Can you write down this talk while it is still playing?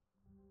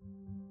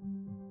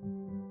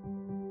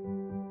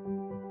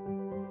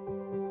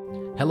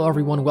Hello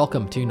everyone,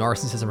 welcome to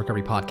Narcissism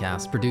Recovery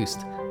Podcast,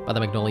 produced by the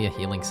Magnolia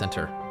Healing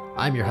Center.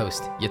 I'm your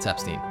host, Yitz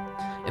Epstein.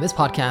 In this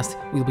podcast,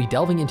 we'll be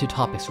delving into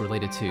topics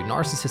related to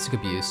narcissistic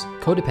abuse,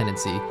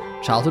 codependency,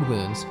 childhood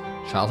wounds,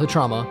 childhood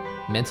trauma,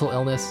 mental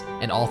illness,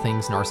 and all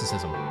things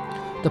narcissism.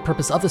 The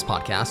purpose of this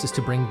podcast is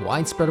to bring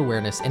widespread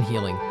awareness and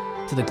healing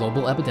to the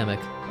global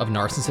epidemic of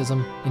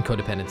narcissism and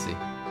codependency.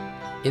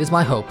 It is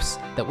my hopes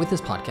that with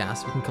this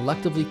podcast, we can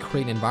collectively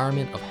create an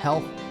environment of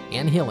health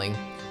and healing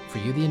for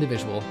you, the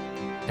individual,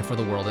 and for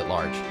the world at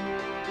large.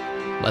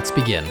 Let's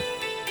begin.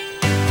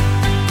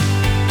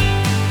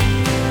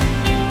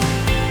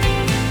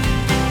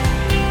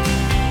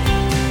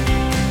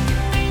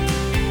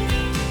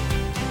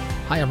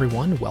 Hi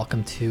everyone,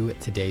 welcome to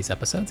today's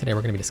episode. Today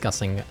we're going to be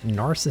discussing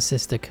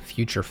narcissistic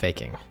future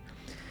faking.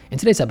 In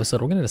today's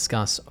episode, we're going to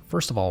discuss,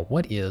 first of all,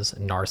 what is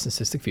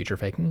narcissistic future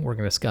faking. We're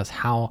going to discuss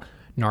how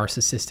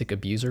narcissistic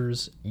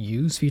abusers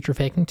use future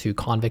faking to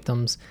con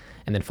victims.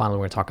 And then finally,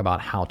 we're going to talk about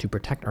how to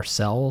protect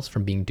ourselves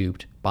from being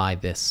duped by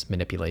this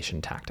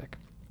manipulation tactic.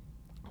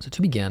 So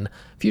to begin,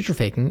 future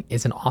faking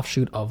is an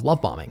offshoot of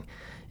love bombing.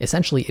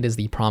 Essentially, it is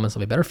the promise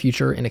of a better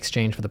future in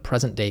exchange for the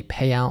present day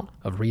payout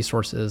of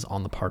resources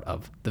on the part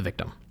of the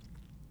victim.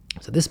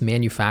 So this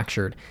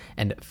manufactured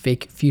and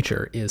fake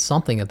future is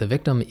something that the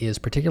victim is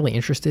particularly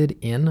interested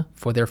in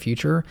for their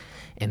future,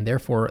 and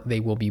therefore they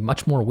will be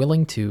much more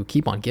willing to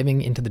keep on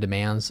giving into the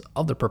demands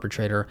of the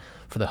perpetrator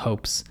for the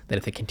hopes that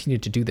if they continue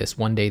to do this,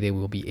 one day they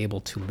will be able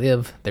to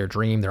live their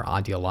dream, their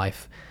ideal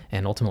life.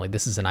 And ultimately,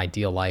 this is an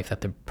ideal life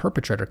that the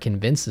perpetrator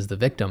convinces the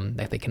victim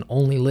that they can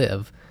only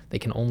live, they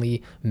can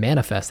only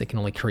manifest, they can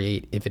only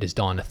create if it is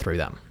done through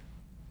them.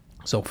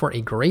 So for a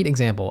great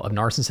example of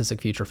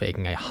narcissistic future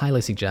faking, I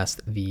highly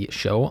suggest the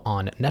show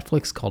on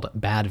Netflix called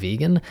Bad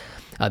Vegan.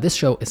 This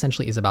show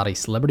essentially is about a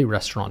celebrity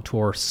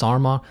restaurateur,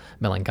 Sarma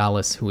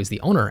Melangalis, who is the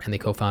owner and the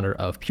co-founder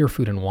of Pure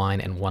Food and Wine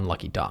and One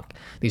Lucky Duck.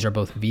 These are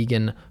both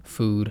vegan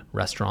food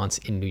restaurants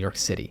in New York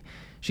City.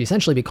 She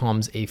essentially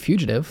becomes a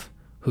fugitive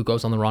who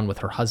goes on the run with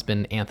her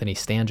husband, Anthony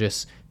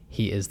Stanges.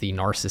 He is the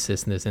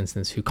narcissist in this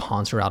instance who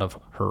cons her out of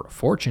her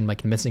fortune by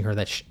convincing her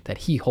that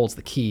he holds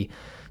the key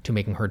to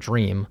making her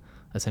dream,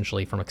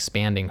 essentially from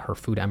expanding her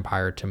food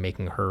empire to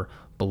making her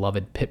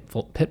beloved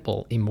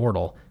Pitbull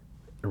immortal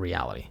a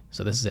reality.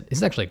 So this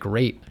is actually a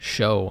great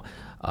show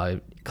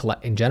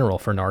in general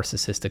for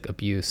narcissistic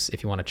abuse,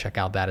 if you want to check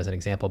out that as an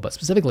example, but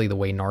specifically the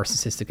way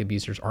narcissistic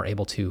abusers are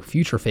able to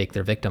future fake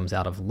their victims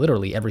out of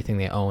literally everything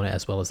they own,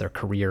 as well as their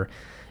career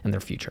and their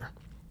future.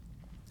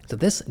 So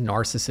this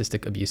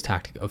narcissistic abuse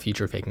tactic of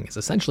future faking is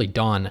essentially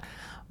done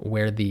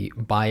where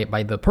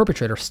by the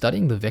perpetrator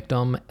studying the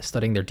victim,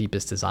 studying their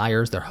deepest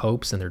desires, their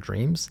hopes, and their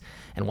dreams.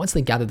 And once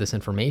they gather this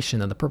information,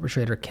 then the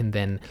perpetrator can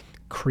then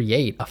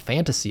create a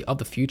fantasy of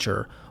the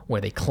future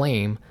where they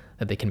claim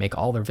that they can make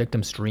all their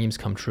victims' dreams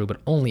come true,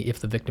 but only if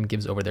the victim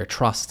gives over their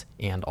trust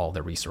and all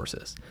their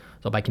resources.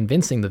 So by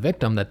convincing the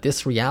victim that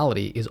this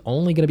reality is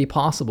only going to be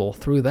possible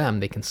through them,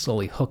 they can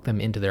slowly hook them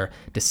into their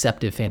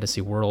deceptive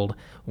fantasy world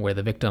where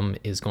the victim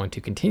is going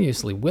to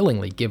continuously,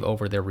 willingly give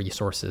over their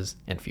resources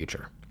and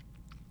future.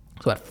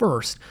 So at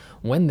first,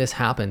 when this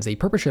happens, a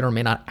perpetrator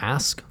may not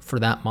ask for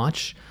that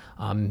much,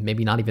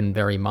 maybe not even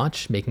very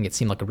much, making it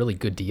seem like a really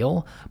good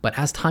deal. But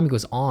as time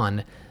goes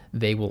on,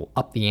 they will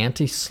up the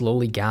ante,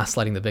 slowly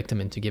gaslighting the victim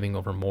into giving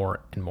over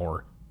more and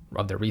more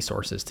of their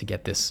resources to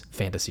get this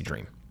fantasy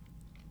dream.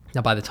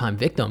 Now, by the time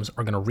victims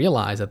are going to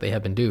realize that they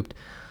have been duped,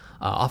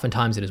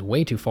 oftentimes it is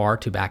way too far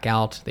to back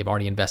out. They've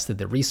already invested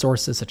their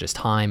resources, such as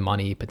time,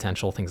 money,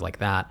 potential, things like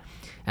that.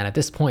 And at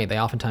this point, they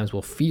oftentimes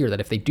will fear that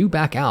if they do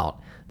back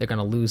out, they're going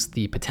to lose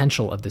the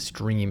potential of this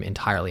dream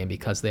entirely. And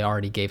because they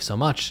already gave so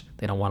much,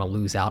 they don't want to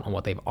lose out on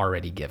what they've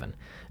already given.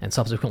 And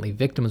subsequently,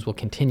 victims will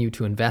continue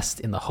to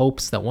invest in the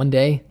hopes that one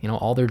day,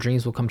 all their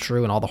dreams will come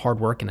true and all the hard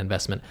work and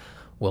investment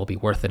will be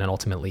worth it. And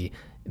ultimately,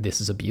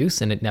 this is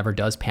abuse and it never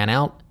does pan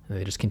out. And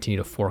they just continue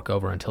to fork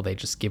over until they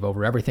just give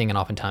over everything, and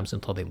oftentimes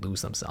until they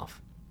lose themselves.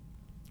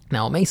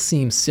 Now, it may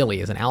seem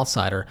silly as an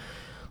outsider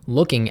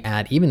looking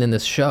at, even in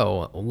this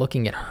show,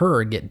 looking at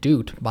her get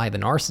duped by the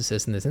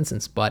narcissist in this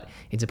instance, but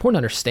it's important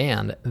to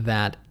understand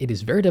that it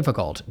is very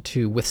difficult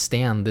to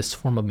withstand this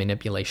form of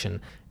manipulation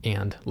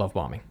and love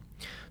bombing.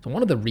 So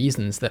one of the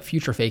reasons that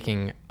future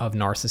faking of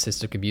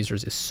narcissistic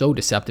abusers is so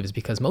deceptive is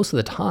because most of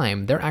the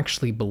time they're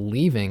actually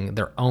believing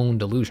their own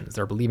delusions.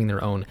 They're believing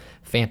their own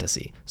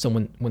fantasy. So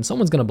when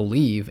someone's going to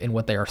believe in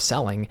what they are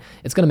selling,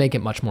 it's going to make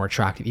it much more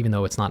attractive, even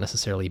though it's not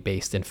necessarily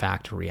based in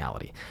fact or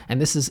reality. And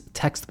this is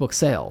textbook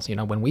sales.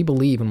 When we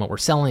believe in what we're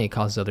selling, it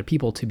causes other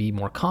people to be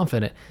more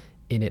confident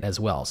in it as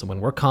well. So when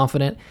we're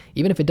confident,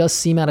 even if it does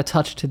seem out of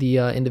touch to the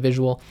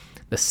individual,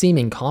 the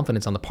seeming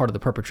confidence on the part of the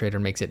perpetrator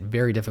makes it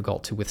very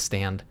difficult to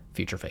withstand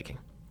future faking.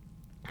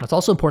 It's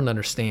also important to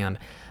understand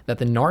that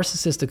the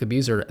narcissistic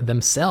abuser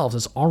themselves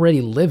is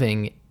already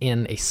living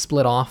in a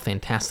split off,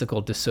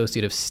 fantastical,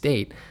 dissociative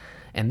state.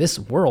 And this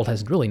world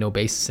has really no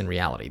basis in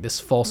reality.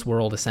 This false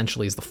world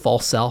essentially is the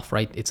false self,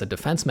 right? It's a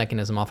defense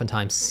mechanism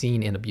oftentimes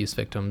seen in abuse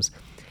victims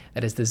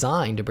that is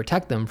designed to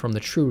protect them from the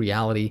true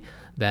reality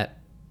that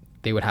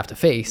they would have to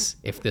face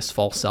if this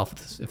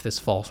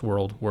false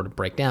world were to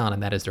break down,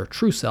 and that is their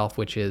true self,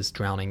 which is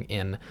drowning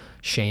in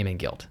shame and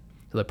guilt.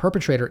 So the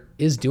perpetrator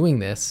is doing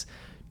this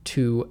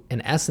to,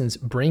 in essence,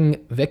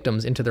 bring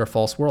victims into their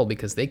false world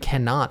because they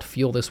cannot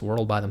feel this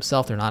world by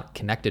themselves. They're not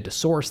connected to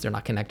source. They're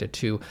not connected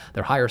to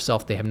their higher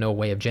self. They have no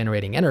way of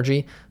generating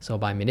energy. So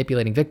by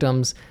manipulating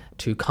victims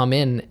to come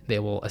in, they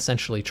will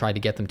essentially try to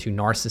get them to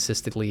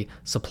narcissistically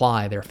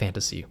supply their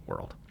fantasy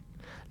world.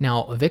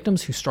 Now,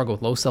 victims who struggle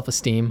with low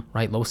self-esteem,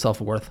 right, low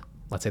self-worth,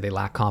 let's say they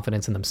lack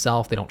confidence in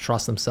themselves, they don't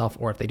trust themselves,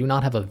 or if they do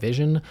not have a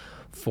vision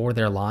for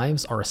their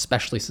lives, are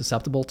especially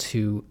susceptible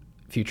to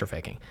future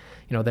faking.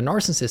 The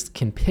narcissist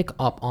can pick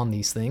up on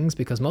these things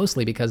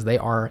mostly because they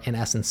are, in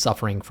essence,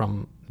 suffering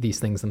from these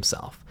things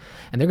themselves.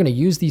 And they're going to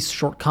use these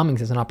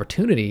shortcomings as an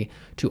opportunity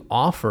to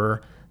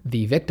offer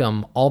the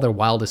victim all their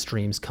wildest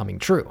dreams coming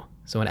true.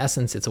 So in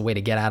essence, it's a way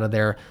to get out of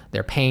their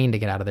pain, to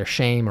get out of their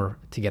shame, or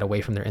to get away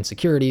from their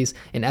insecurities.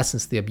 In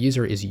essence, the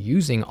abuser is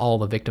using all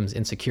the victim's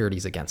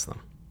insecurities against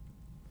them.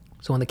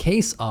 So in the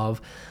case of,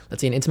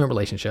 let's say, an intimate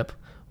relationship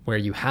where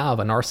you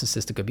have a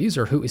narcissistic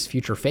abuser who is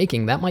future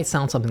faking, that might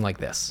sound something like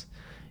this.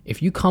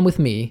 If you come with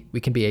me,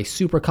 we can be a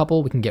super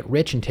couple, we can get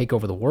rich and take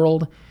over the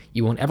world.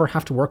 You won't ever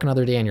have to work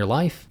another day in your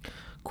life.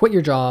 Quit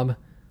your job,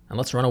 and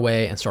let's run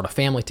away and start a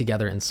family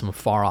together in some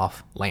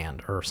far-off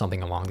land or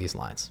something along these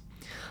lines.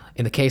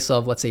 In the case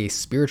of, let's say, a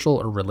spiritual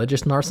or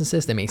religious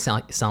narcissist, it may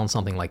sound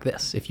something like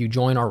this. If you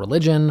join our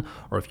religion,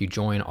 or if you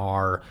join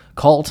our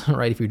cult,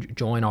 right? If you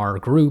join our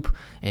group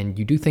and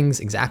you do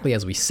things exactly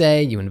as we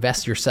say, you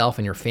invest yourself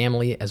and your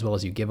family, as well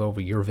as you give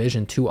over your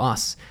vision to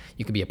us,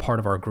 you could be a part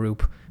of our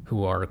group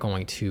who are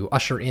going to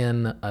usher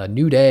in a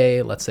new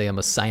day, let's say a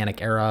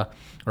messianic era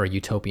or a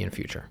utopian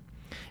future.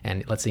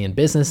 And let's say in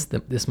business,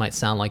 this might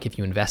sound like if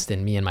you invest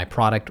in me and my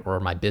product or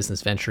my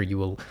business venture, you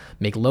will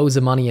make loads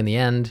of money in the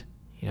end.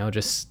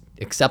 Just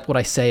accept what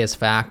I say as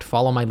fact,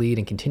 follow my lead,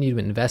 and continue to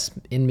invest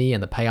in me,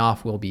 and the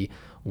payoff will be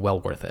well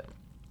worth it.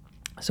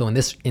 So in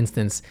this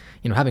instance,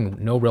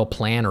 having no real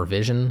plan or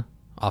vision,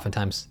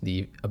 oftentimes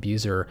the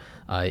abuser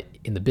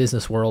in the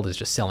business world is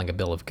just selling a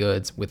bill of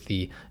goods with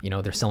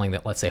they're selling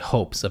that, let's say,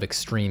 hopes of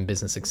extreme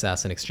business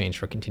success in exchange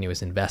for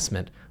continuous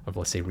investment of,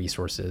 let's say,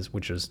 resources,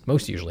 which is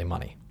most usually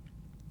money.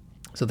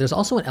 So there's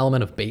also an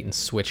element of bait and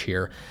switch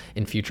here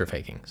in future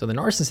faking. So the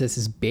narcissist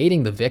is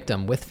baiting the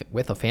victim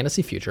with a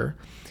fantasy future.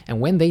 And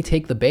when they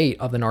take the bait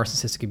of the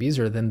narcissistic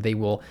abuser, then they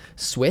will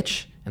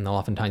switch, and they'll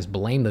oftentimes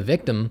blame the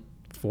victim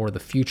for the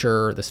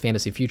future, this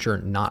fantasy future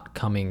not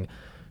coming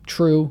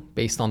true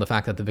based on the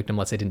fact that the victim,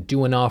 let's say, didn't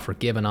do enough or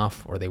give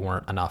enough, or they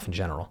weren't enough in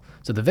general.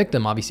 So the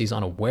victim obviously is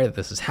unaware that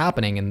this is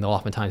happening, and they'll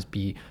oftentimes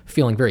be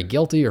feeling very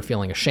guilty or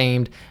feeling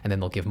ashamed, and then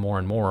they'll give more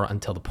and more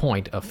until the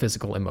point of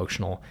physical,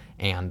 emotional,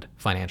 and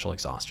financial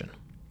exhaustion.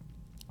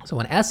 So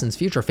in essence,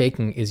 future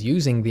faking is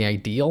using the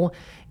ideal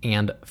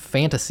and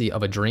fantasy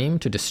of a dream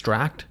to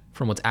distract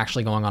from what's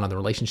actually going on in the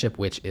relationship,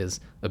 which is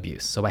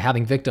abuse. So by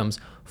having victims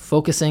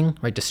focusing,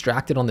 right,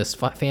 distracted on this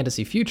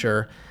fantasy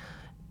future,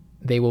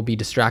 they will be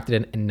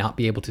distracted and not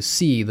be able to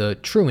see the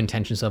true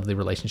intentions of the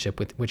relationship,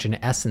 which in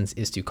essence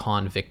is to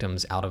con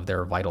victims out of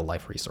their vital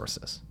life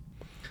resources.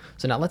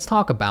 So now let's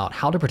talk about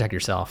how to protect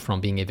yourself from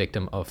being a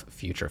victim of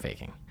future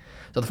faking.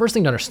 So the first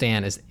thing to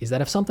understand is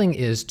that if something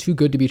is too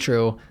good to be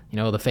true,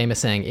 the famous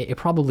saying, it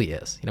probably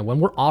is. When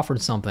we're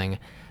offered something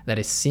that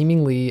is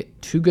seemingly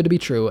too good to be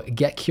true,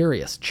 get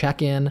curious,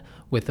 check in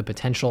with the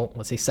potential,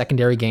 let's say,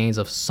 secondary gains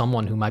of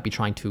someone who might be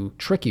trying to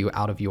trick you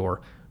out of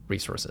your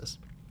resources.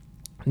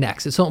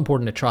 Next, it's so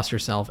important to trust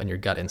yourself and your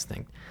gut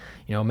instinct.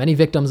 Many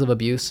victims of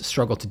abuse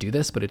struggle to do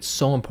this, but it's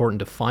so important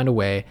to find a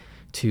way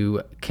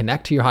to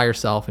connect to your higher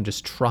self and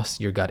just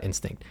trust your gut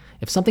instinct.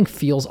 If something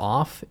feels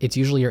off, it's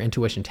usually your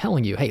intuition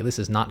telling you, hey, this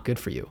is not good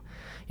for you.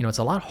 It's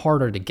a lot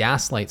harder to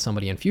gaslight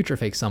somebody and future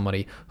fake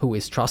somebody who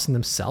is trusting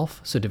themselves.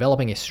 So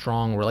developing a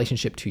strong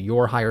relationship to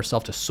your higher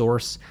self, to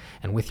source,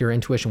 and with your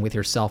intuition, with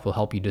yourself, will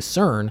help you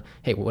discern,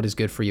 hey, what is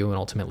good for you, and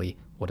ultimately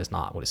what is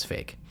not, what is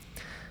fake.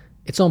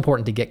 It's so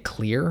important to get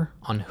clear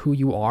on who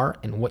you are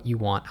and what you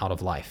want out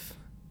of life.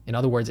 In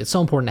other words, it's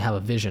so important to have a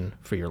vision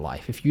for your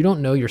life. If you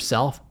don't know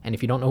yourself, and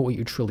if you don't know what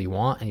you truly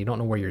want, and you don't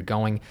know where you're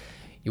going,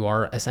 you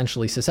are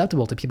essentially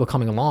susceptible to people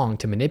coming along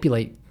to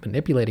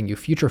manipulating you,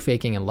 future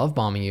faking, and love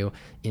bombing you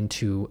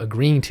into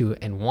agreeing to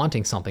and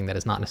wanting something that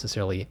is not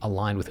necessarily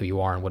aligned with who you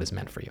are and what is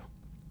meant for you.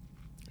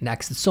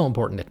 Next, it's so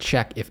important to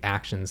check if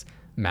actions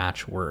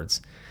match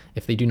words.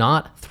 If they do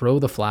not, throw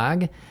the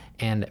flag.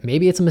 And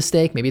maybe it's a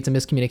mistake, maybe it's a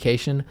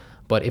miscommunication,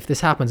 but if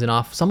this happens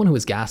enough, someone who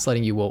is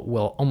gaslighting you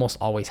will almost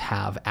always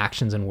have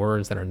actions and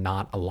words that are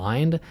not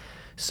aligned.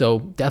 So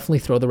definitely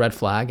throw the red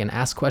flag and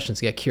ask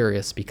questions, get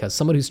curious, because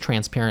someone who's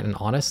transparent and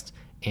honest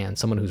and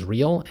someone who's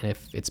real, and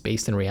if it's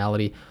based in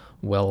reality,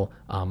 will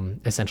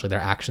essentially their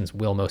actions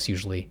will most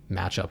usually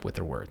match up with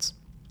their words.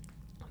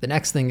 The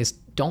next thing is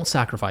don't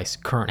sacrifice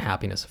current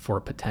happiness for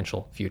a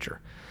potential future.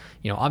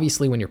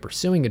 Obviously when you're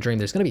pursuing a dream,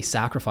 there's going to be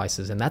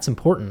sacrifices, and that's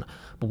important.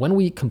 But when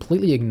we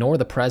completely ignore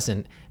the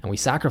present and we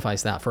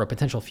sacrifice that for a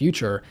potential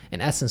future,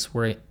 in essence,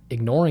 we're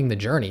ignoring the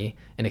journey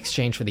in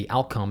exchange for the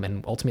outcome,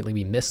 and ultimately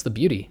we miss the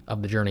beauty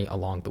of the journey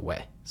along the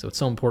way. So it's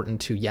so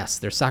important to, yes,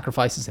 there's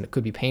sacrifices and it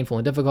could be painful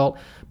and difficult,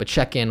 but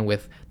check in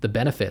with the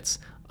benefits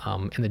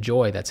and the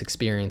joy that's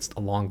experienced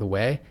along the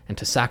way, and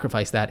to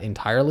sacrifice that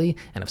entirely.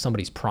 And if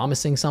somebody's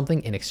promising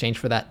something in exchange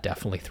for that,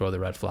 definitely throw the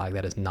red flag.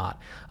 That is not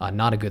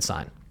a good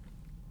sign.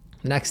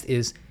 Next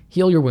is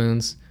heal your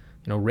wounds,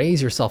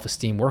 raise your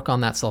self-esteem, work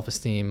on that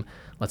self-esteem,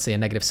 let's say a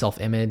negative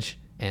self-image,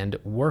 and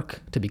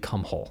work to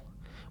become whole.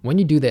 When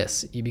you do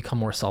this, you become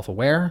more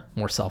self-aware,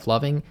 more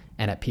self-loving,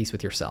 and at peace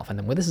with yourself. And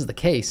then when this is the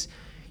case,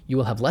 you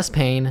will have less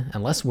pain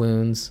and less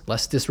wounds,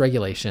 less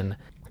dysregulation,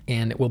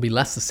 and it will be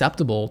less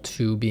susceptible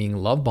to being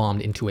love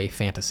bombed into a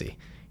fantasy.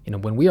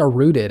 When we are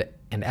rooted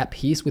and at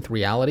peace with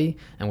reality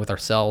and with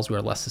ourselves, we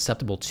are less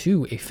susceptible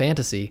to a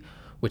fantasy,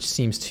 which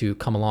seems to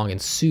come along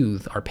and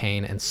soothe our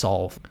pain and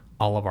solve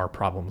all of our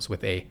problems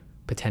with a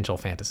potential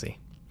fantasy.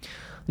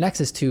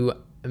 Next is to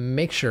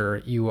make sure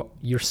you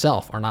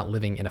yourself are not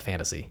living in a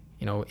fantasy.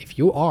 If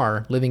you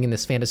are living in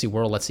this fantasy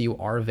world, let's say you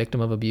are a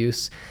victim of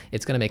abuse,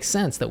 it's going to make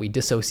sense that we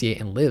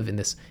dissociate and live in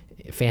this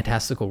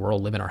fantastical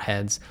world, live in our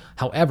heads.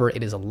 However,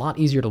 it is a lot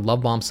easier to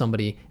love bomb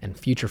somebody and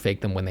future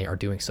fake them when they are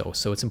doing so.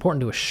 So it's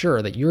important to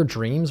assure that your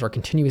dreams are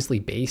continuously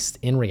based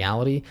in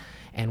reality.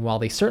 And while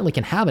they certainly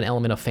can have an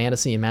element of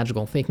fantasy and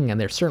magical thinking, and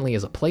there certainly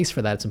is a place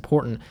for that, it's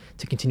important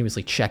to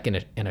continuously check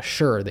in and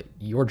assure that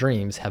your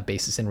dreams have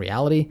basis in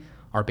reality,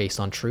 are based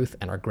on truth,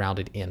 and are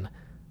grounded in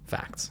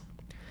facts.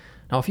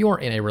 Now, if you are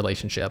in a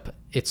relationship,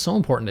 it's so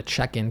important to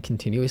check in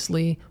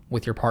continuously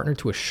with your partner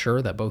to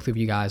assure that both of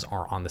you guys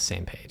are on the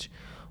same page.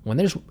 When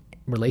there's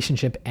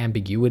relationship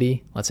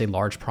ambiguity, let's say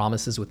large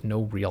promises with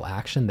no real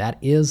action, that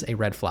is a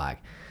red flag.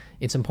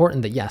 It's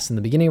important that, yes, in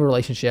the beginning of a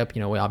relationship,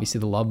 we obviously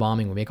the love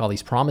bombing, we make all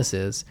these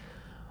promises,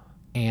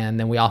 and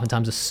then we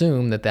oftentimes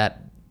assume that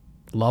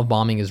love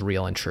bombing is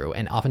real and true.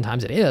 And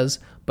oftentimes it is,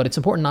 but it's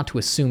important not to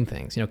assume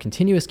things.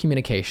 Continuous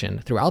communication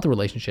throughout the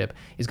relationship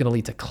is going to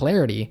lead to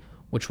clarity,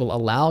 which will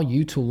allow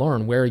you to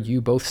learn where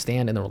you both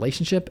stand in the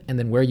relationship, and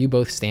then where you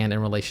both stand in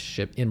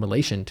relationship in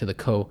relation to the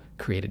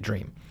co-created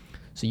dream.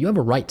 So you have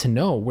a right to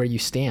know where you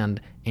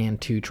stand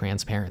and to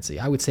transparency.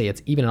 I would say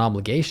it's even an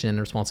obligation and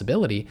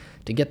responsibility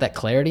to get that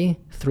clarity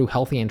through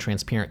healthy and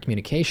transparent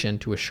communication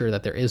to assure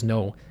that there is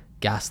no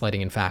gaslighting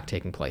in fact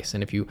taking place.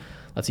 And if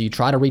let's say you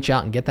try to reach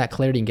out and get that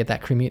clarity and get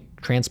that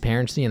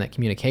transparency and that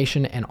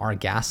communication and are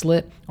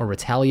gaslit or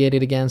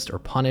retaliated against or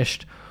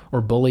punished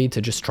or bullied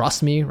to just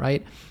trust me,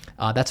 right?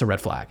 That's a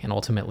red flag. And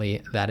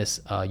ultimately that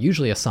is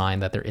usually a sign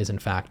that there is in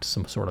fact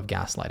some sort of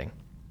gaslighting.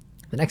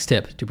 The next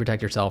tip to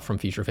protect yourself from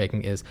future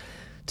faking is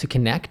to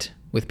connect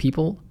with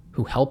people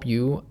who help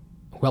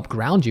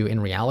ground you in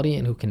reality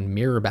and who can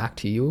mirror back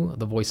to you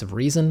the voice of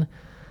reason.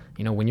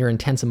 When your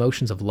intense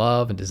emotions of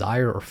love and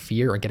desire or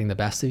fear are getting the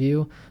best of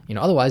you,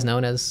 otherwise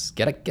known as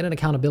get an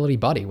accountability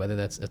buddy, whether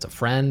it's a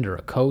friend or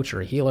a coach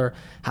or a healer.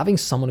 Having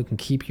someone who can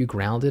keep you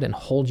grounded and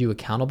hold you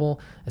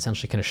accountable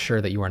essentially can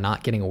assure that you are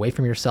not getting away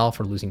from yourself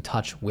or losing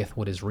touch with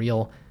what is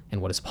real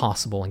and what is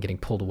possible and getting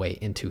pulled away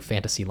into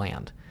fantasy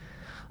land.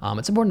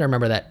 It's important to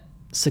remember that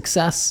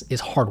success is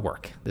hard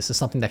work. This is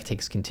something that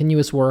takes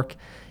continuous work,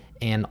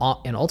 and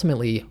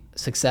ultimately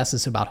success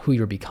is about who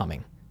you're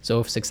becoming.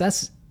 So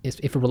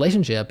if a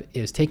relationship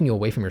is taking you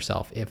away from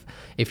yourself,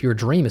 if your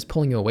dream is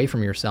pulling you away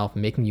from yourself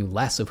and making you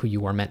less of who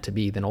you are meant to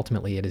be, then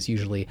ultimately it is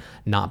usually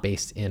not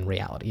based in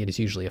reality. It is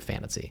usually a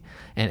fantasy.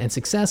 And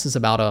success is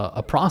about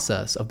a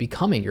process of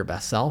becoming your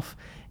best self,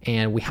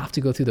 and we have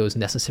to go through those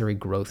necessary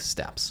growth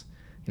steps.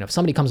 If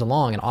somebody comes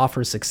along and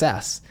offers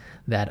success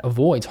that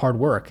avoids hard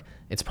work,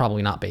 it's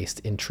probably not based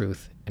in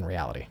truth and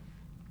reality.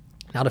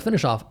 Now, to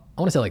finish off,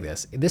 I want to say like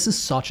this. This is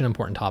such an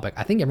important topic.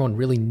 I think everyone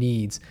really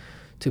needs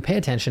to pay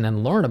attention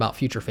and learn about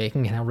future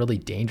faking and how really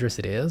dangerous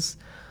it is.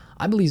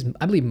 I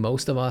believe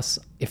most of us,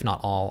 if not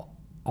all,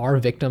 are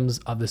victims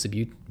of this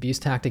abuse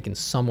tactic in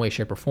some way,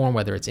 shape, or form,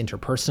 whether it's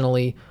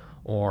interpersonally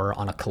or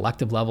on a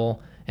collective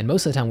level. And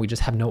most of the time we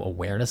just have no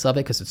awareness of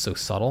it because it's so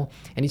subtle.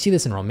 And you see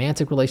this in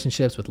romantic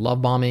relationships with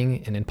love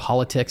bombing, and in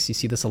politics, you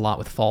see this a lot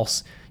with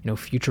false,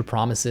 future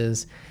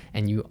promises.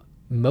 And you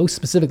most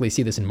specifically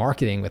see this in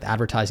marketing with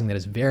advertising that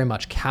is very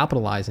much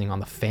capitalizing on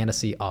the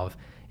fantasy of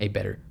a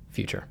better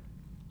future.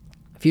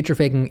 Future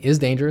faking is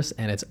dangerous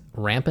and it's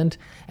rampant,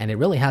 and it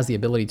really has the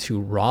ability to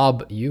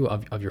rob you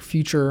of your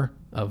future,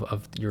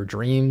 of your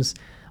dreams,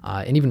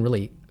 and even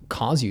really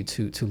cause you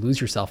to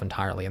lose yourself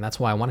entirely. And that's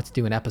why I wanted to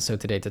do an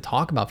episode today to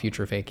talk about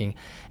future faking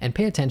and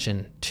pay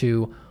attention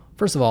to,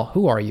 first of all,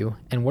 who are you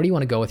and where do you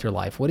want to go with your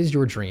life? What is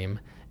your dream?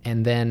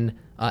 And then,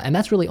 and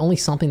that's really only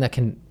something that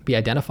can be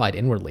identified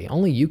inwardly.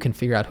 Only you can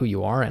figure out who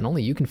you are, and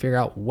only you can figure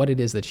out what it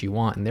is that you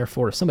want. And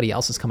therefore, if somebody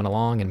else is coming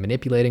along and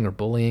manipulating or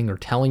bullying or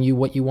telling you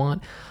what you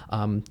want,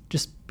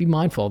 just be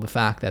mindful of the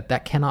fact that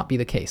that cannot be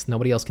the case.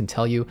 Nobody else can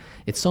tell you.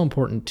 It's so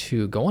important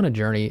to go on a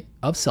journey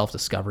of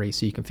self-discovery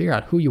so you can figure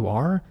out who you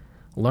are,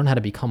 learn how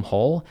to become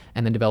whole,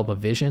 and then develop a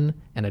vision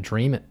and a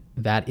dream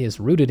that is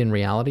rooted in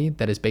reality,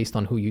 that is based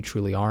on who you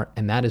truly are.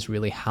 And that is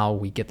really how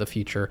we get the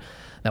future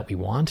that we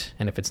want.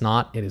 And if it's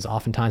not, it is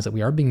oftentimes that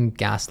we are being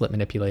gaslit,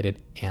 manipulated,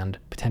 and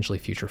potentially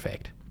future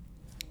faked.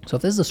 So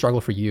if this is a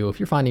struggle for you, if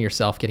you're finding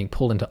yourself getting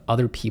pulled into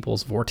other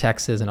people's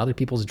vortexes and other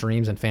people's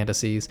dreams and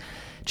fantasies,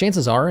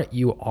 chances are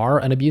you are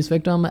an abuse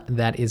victim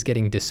that is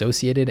getting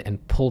dissociated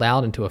and pulled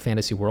out into a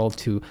fantasy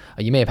world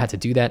you may have had to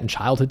do that in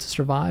childhood to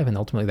survive, and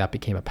ultimately that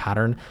became a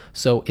pattern.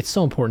 So it's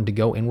so important to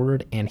go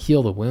inward and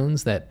heal the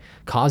wounds that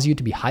cause you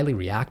to be highly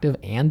reactive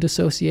and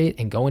dissociate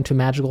and go into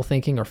magical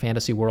thinking or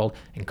fantasy world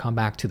and come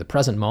back to the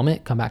present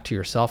moment, come back to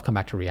yourself, come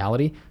back to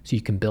reality, so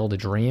you can build a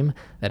dream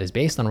that is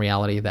based on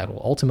reality that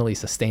will ultimately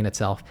sustain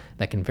itself,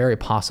 that can very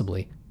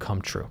possibly come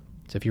true.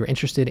 So if you're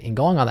interested in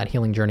going on that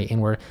healing journey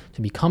inward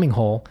to becoming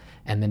whole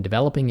and then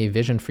developing a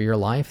vision for your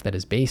life that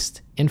is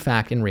based, in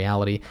fact, in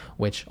reality,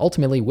 which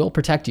ultimately will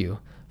protect you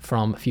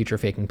from future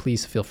faking,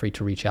 please feel free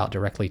to reach out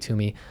directly to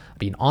me. It'd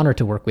be an honor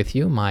to work with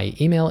you. My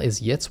email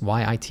is yitz,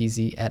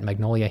 Y-I-T-Z,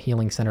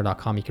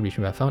 @magnoliahealingcenter.com. You can reach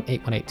me by phone,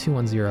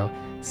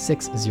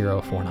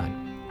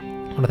 818-210-6049.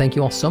 I want to thank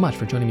you all so much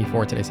for joining me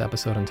for today's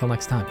episode. Until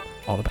next time,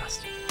 all the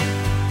best.